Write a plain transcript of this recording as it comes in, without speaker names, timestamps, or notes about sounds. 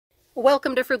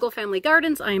Welcome to Frugal Family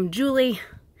Gardens. I am Julie.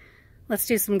 Let's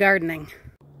do some gardening.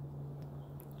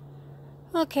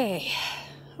 Okay,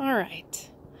 all right.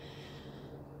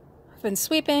 I've been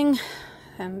sweeping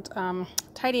and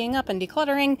tidying up and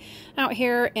decluttering out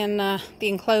here in the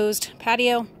enclosed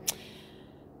patio.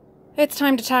 It's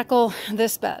time to tackle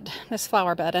this bed, this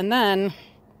flower bed, and then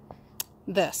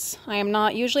this. I am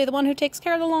not usually the one who takes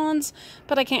care of the lawns,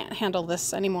 but I can't handle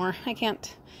this anymore. I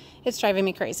can't. It's driving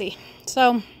me crazy.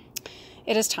 So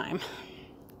it is time.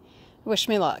 Wish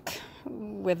me luck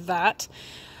with that.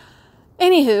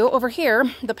 Anywho, over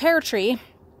here, the pear tree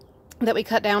that we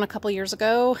cut down a couple years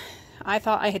ago, I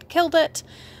thought I had killed it.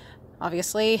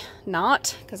 Obviously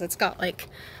not, because it's got like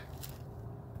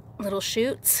little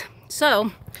shoots.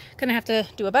 So, gonna have to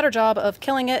do a better job of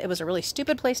killing it. It was a really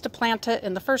stupid place to plant it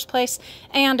in the first place,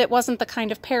 and it wasn't the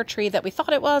kind of pear tree that we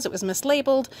thought it was. It was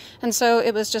mislabeled, and so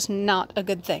it was just not a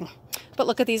good thing. But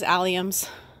look at these alliums.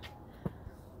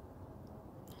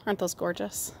 Aren't those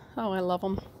gorgeous? Oh, I love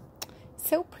them.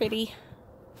 So pretty.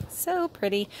 So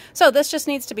pretty. So this just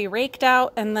needs to be raked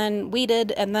out and then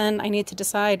weeded, and then I need to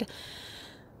decide,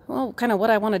 well, kind of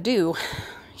what I want to do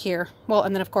here. Well,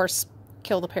 and then of course,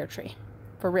 kill the pear tree.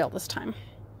 For real this time.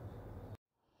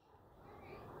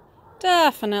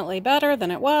 Definitely better than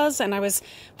it was, and I was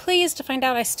pleased to find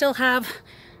out I still have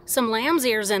some lamb's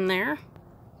ears in there.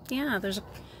 Yeah, there's a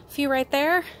few right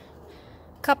there,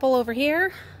 a couple over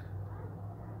here,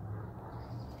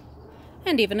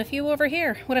 and even a few over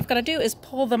here. What I've got to do is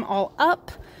pull them all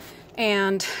up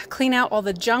and clean out all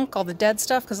the junk, all the dead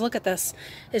stuff, because look at this.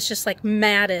 It's just like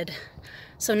matted.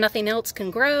 So nothing else can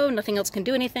grow, nothing else can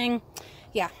do anything.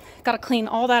 Yeah, got to clean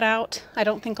all that out. I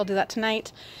don't think I'll do that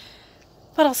tonight,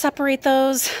 but I'll separate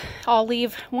those. I'll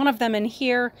leave one of them in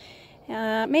here,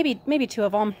 maybe two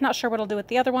of them. Not sure what I'll do with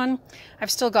the other one. I've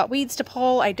still got weeds to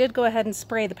pull. I did go ahead and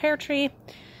spray the pear tree.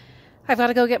 I've got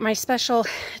to go get my special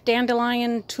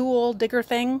dandelion tool digger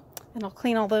thing, and I'll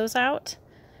clean all those out.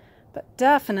 But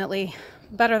definitely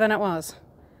better than it was.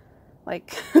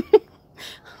 Like,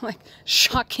 like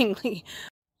shockingly.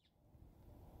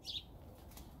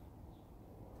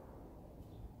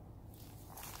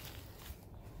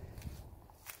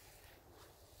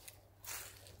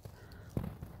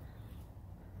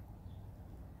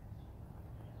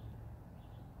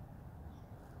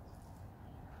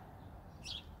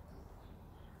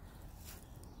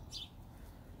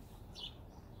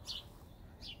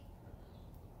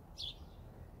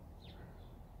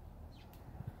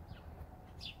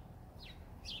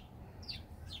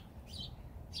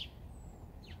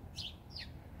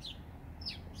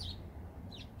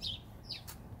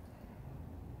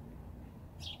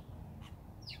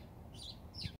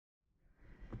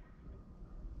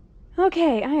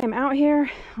 Okay, I am out here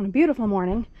on a beautiful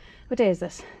morning. What day is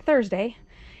this? Thursday.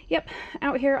 Yep,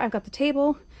 out here I've got the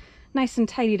table nice and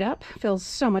tidied up. Feels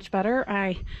so much better.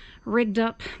 I rigged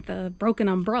up the broken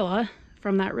umbrella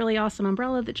from that really awesome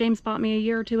umbrella that James bought me a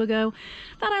year or two ago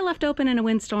that I left open in a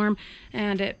windstorm,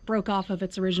 and it broke off of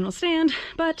its original stand,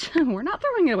 but we're not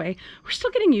throwing it away. We're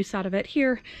still getting use out of it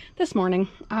here this morning.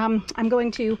 I'm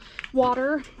going to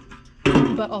water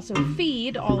but also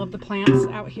feed all of the plants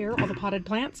out here, all the potted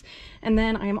plants. And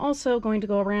then I am also going to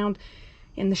go around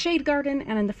in the shade garden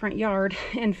and in the front yard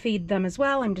and feed them as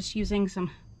well. I'm just using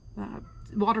some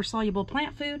water-soluble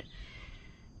plant food.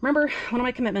 Remember, one of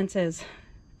my commitments is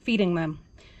feeding them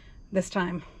this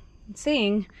time,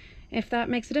 seeing if that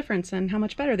makes a difference and how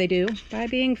much better they do by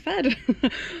being fed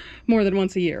more than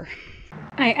once a year.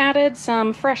 I added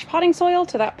some fresh potting soil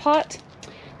to that pot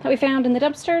that we found in the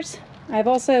dumpsters. I've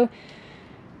also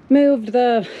moved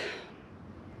the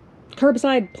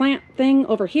curbside plant thing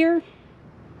over here.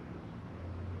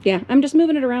 Yeah, I'm just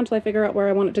moving it around till I figure out where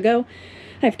I want it to go.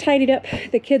 I've tidied up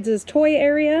the kids' toy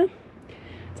area.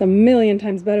 It's a million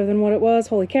times better than what it was,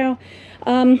 holy cow.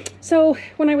 So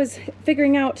when I was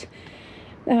figuring out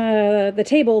the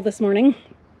table this morning,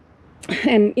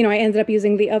 and you know, I ended up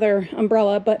using the other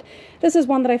umbrella, but this is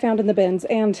one that I found in the bins,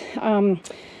 and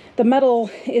the metal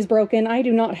is broken. I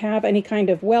do not have any kind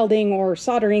of welding or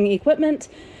soldering equipment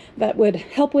that would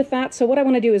help with that. So what I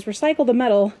want to do is recycle the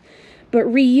metal, but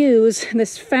reuse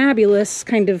this fabulous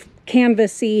kind of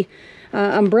canvasy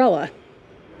umbrella.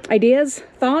 Ideas?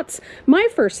 Thoughts? My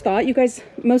first thought, you guys,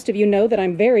 most of you know that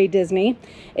I'm very Disney,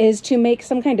 is to make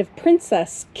some kind of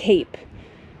princess cape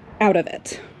out of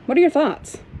it. What are your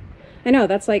thoughts? I know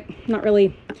that's like not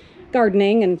really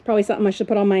gardening, and probably something I should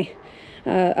put on my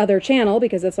other channel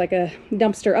because it's like a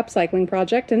dumpster upcycling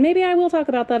project, and maybe I will talk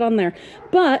about that on there.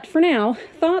 But for now,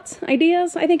 thoughts,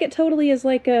 ideas? I think it totally is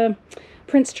like a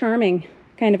Prince Charming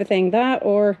kind of a thing. That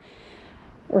or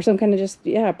some kind of just,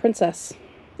 yeah, princess.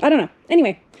 I don't know.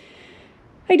 Anyway,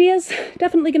 ideas,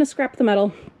 definitely gonna scrap the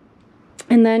metal.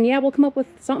 And then, yeah, we'll come up with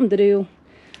something to do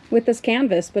with this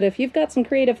canvas. But if you've got some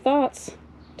creative thoughts,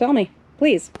 tell me,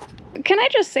 please. Can I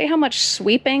just say how much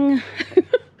sweeping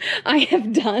I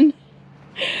have done?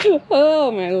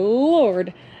 Oh my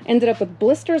Lord. Ended up with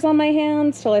blisters on my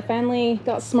hands till I finally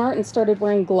got smart and started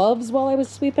wearing gloves while I was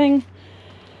sweeping.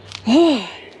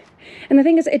 And the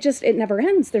thing is, it never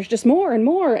ends. There's just more and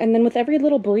more. And then with every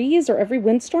little breeze or every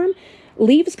windstorm,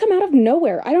 leaves come out of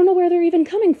nowhere. I don't know where they're even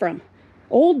coming from.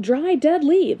 Old, dry, dead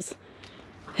leaves.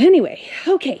 Anyway,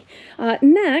 okay.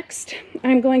 Next,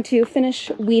 I'm going to finish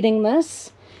weeding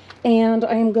this. And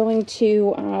I'm going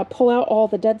to pull out all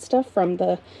the dead stuff from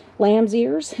the lamb's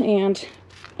ears and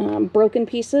broken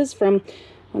pieces from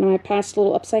one of my past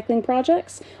little upcycling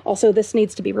projects. Also, this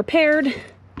needs to be repaired.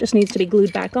 Just needs to be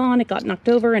glued back on. It got knocked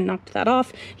over and knocked that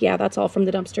off. Yeah, that's all from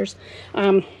the dumpsters.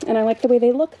 And I like the way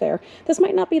they look there. This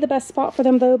might not be the best spot for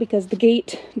them though, because the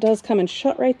gate does come and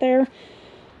shut right there.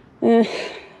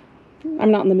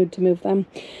 I'm not in the mood to move them.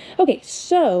 Okay,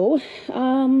 so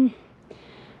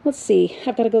let's see.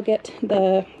 I've got to go get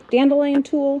the dandelion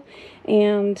tool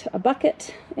and a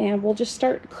bucket, and we'll just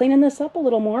start cleaning this up a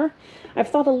little more. I've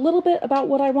thought a little bit about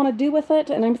what I want to do with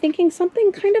it, and I'm thinking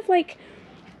something kind of like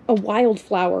a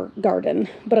wildflower garden,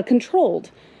 but a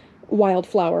controlled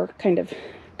wildflower kind of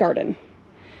garden.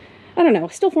 I don't know,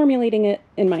 still formulating it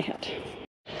in my head.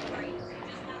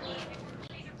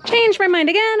 Changed my mind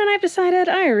again, and I've decided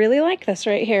I really like this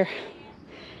right here.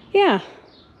 Yeah,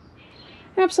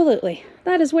 absolutely.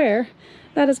 That is where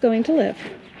that is going to live.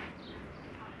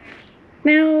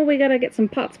 Now we gotta get some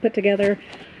pots put together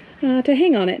to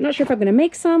hang on it. Not sure if I'm gonna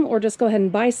make some or just go ahead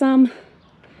and buy some.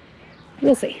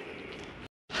 We'll see.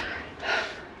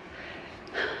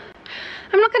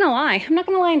 I'm not gonna lie. I'm not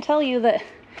gonna lie and tell you that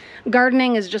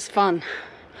gardening is just fun.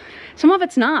 Some of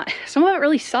it's not. Some of it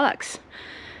really sucks.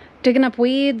 Digging up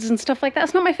weeds and stuff like that.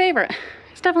 It's not my favorite.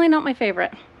 It's definitely not my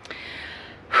favorite.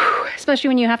 Especially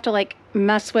when you have to like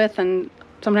mess with and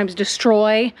sometimes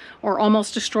destroy or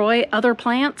almost destroy other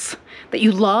plants that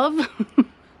you love.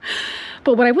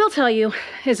 But what I will tell you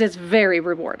is it's very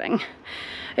rewarding.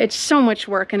 It's so much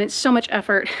work and it's so much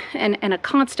effort and a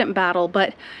constant battle,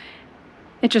 but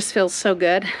it just feels so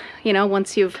good, you know,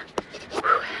 once you've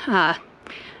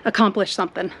accomplished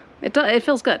something. It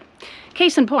feels good.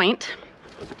 Case in point,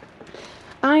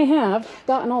 I have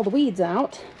gotten all the weeds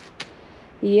out.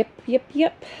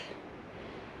 Yep.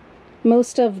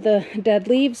 Most of the dead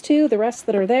leaves too. The rest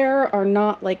that are there are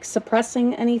not like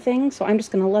suppressing anything, so I'm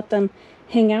just gonna let them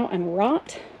hang out and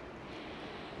rot.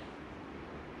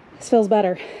 This feels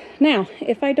better. Now,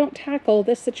 if I don't tackle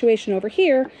this situation over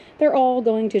here, they're all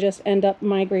going to just end up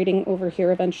migrating over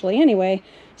here eventually anyway.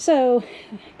 So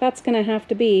that's gonna have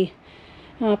to be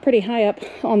pretty high up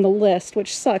on the list,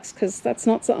 which sucks because that's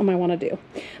not something I want to do.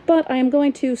 But I am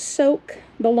going to soak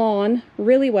the lawn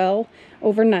really well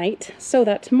overnight so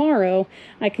that tomorrow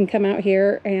I can come out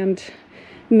here and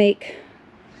make,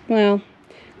 well,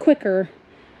 quicker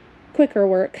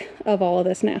work of all of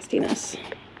this nastiness.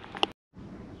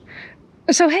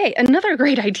 So hey, another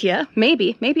great idea,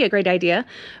 maybe a great idea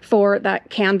for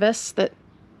that canvas that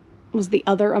was the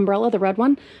other umbrella, the red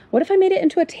one. What if I made it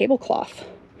into a tablecloth?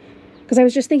 Because I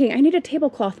was just thinking, I need a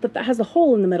tablecloth, but that has a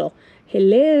hole in the middle.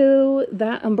 Hello,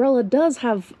 that umbrella does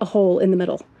have a hole in the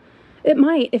middle. It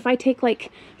might, if I take like,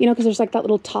 you know, because there's like that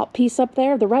little top piece up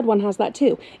there. The red one has that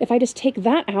too. If I just take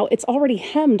that out, it's already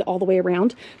hemmed all the way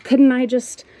around. Couldn't I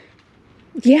just,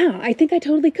 yeah, I think I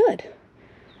totally could.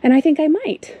 And I think I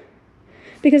might.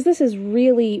 Because this is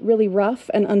really, really rough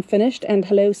and unfinished, and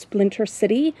hello, Splinter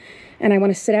City. And I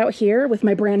want to sit out here with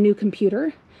my brand new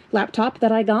laptop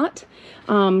that I got.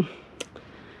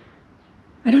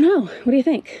 I don't know. What do you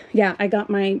think? Yeah, I got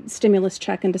my stimulus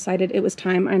check and decided it was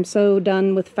time. I'm so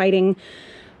done with fighting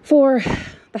for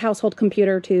the household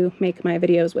computer to make my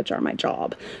videos, which are my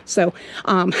job. So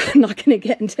I'm not going to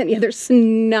get into any other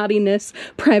snottiness,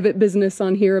 private business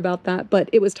on here about that, but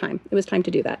it was time. It was time to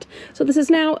do that. So this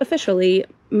is now officially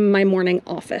my morning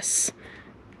office.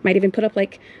 Might even put up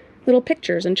like little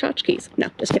pictures and tchotchkes. No,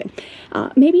 just kidding.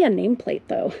 Maybe a nameplate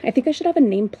though. I think I should have a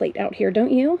nameplate out here,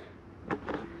 don't you?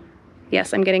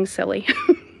 Yes, I'm getting silly.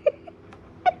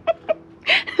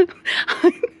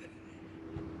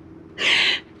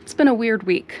 It's been a weird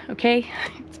week, okay?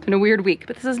 It's been a weird week,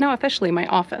 but this is now officially my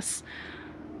office.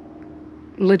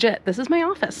 Legit, this is my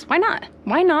office. Why not?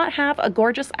 Why not have a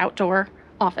gorgeous outdoor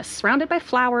office surrounded by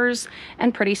flowers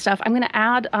and pretty stuff? I'm gonna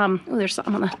add, oh, there's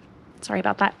something on the, sorry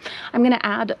about that. I'm gonna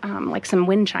add like some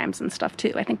wind chimes and stuff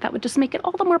too. I think that would just make it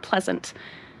all the more pleasant.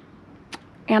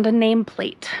 And a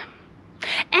nameplate.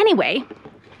 Anyway,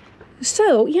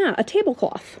 So yeah, a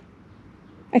tablecloth.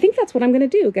 I think that's what I'm gonna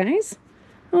do, guys.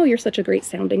 Oh, you're such a great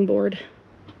sounding board.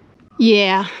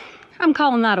 Yeah, I'm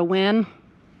calling that a win.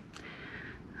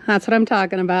 That's what I'm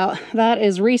talking about. That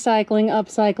is recycling,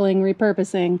 upcycling,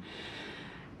 repurposing.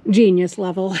 Genius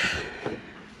level.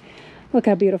 Look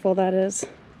how beautiful that is.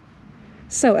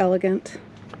 So elegant.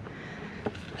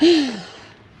 You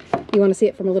want to see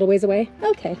it from a little ways away?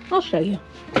 Okay, I'll show you.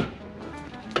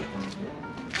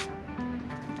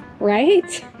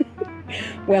 Right?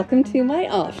 Welcome to my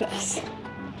office.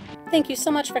 Thank you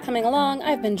so much for coming along.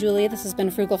 I've been Julie. This has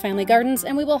been Frugal Family Gardens,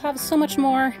 and we will have so much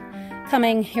more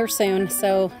coming here soon,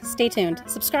 so stay tuned.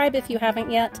 Subscribe if you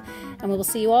haven't yet, and we will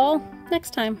see you all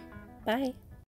next time. Bye.